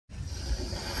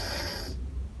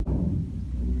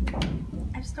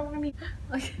just don't want to be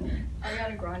like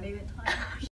Ariana Grande at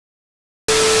times.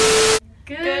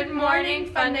 Good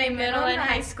morning, Fun Day Middle and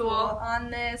High School. On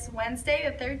this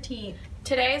Wednesday the 13th.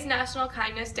 Today is National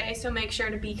Kindness Day, so make sure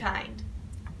to be kind.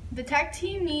 The tech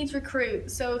team needs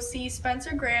recruits, so see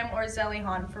Spencer Graham or Zelly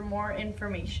Hahn for more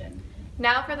information.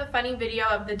 Now for the funny video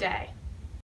of the day.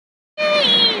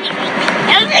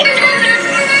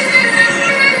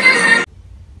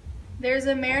 There's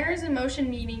a Mariners in Motion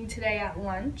meeting today at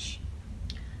lunch.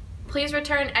 Please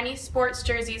return any sports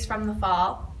jerseys from the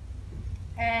fall.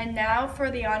 And now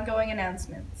for the ongoing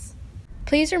announcements.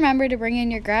 Please remember to bring in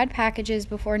your grad packages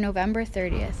before November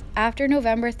 30th. After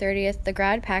November 30th, the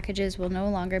grad packages will no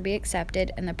longer be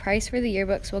accepted and the price for the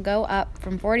yearbooks will go up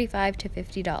from $45 to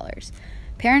 $50.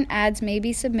 Parent ads may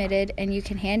be submitted and you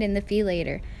can hand in the fee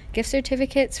later. Gift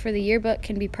certificates for the yearbook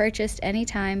can be purchased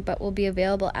anytime but will be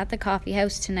available at the coffee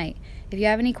house tonight. If you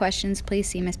have any questions, please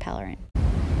see Ms. Pellerin.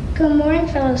 Good morning,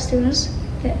 fellow students.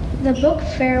 The book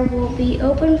fair will be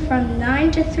open from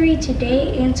 9 to 3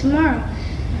 today and tomorrow.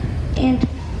 And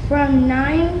from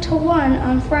 9 to 1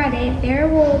 on Friday, there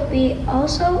will be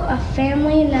also a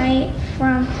family night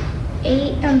from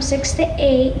 6 to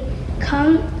 8.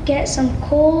 Come get some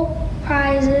cool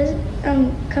prizes,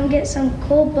 come get some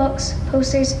cool books,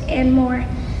 posters, and more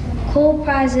cool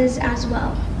prizes as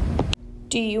well.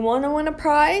 Do you want to win a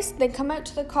prize? Then come out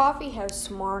to the coffee house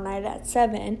tomorrow night at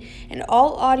 7, and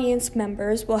all audience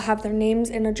members will have their names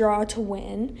in a draw to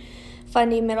win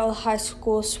Fun Day Middle High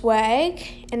School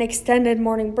swag, an extended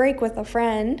morning break with a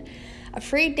friend, a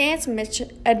free dance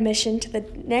admission to the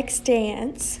next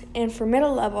dance, and for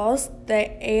middle levels,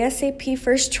 the ASAP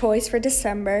First Choice for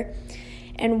December,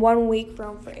 and 1 week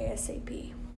room for ASAP.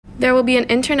 There will be an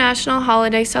international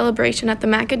holiday celebration at the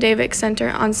Macadavic Center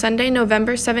on Sunday,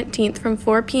 November 17th from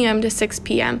 4 p.m. to 6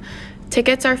 p.m.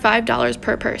 Tickets are $5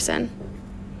 per person.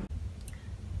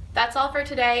 That's all for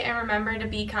today, and remember to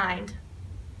be kind.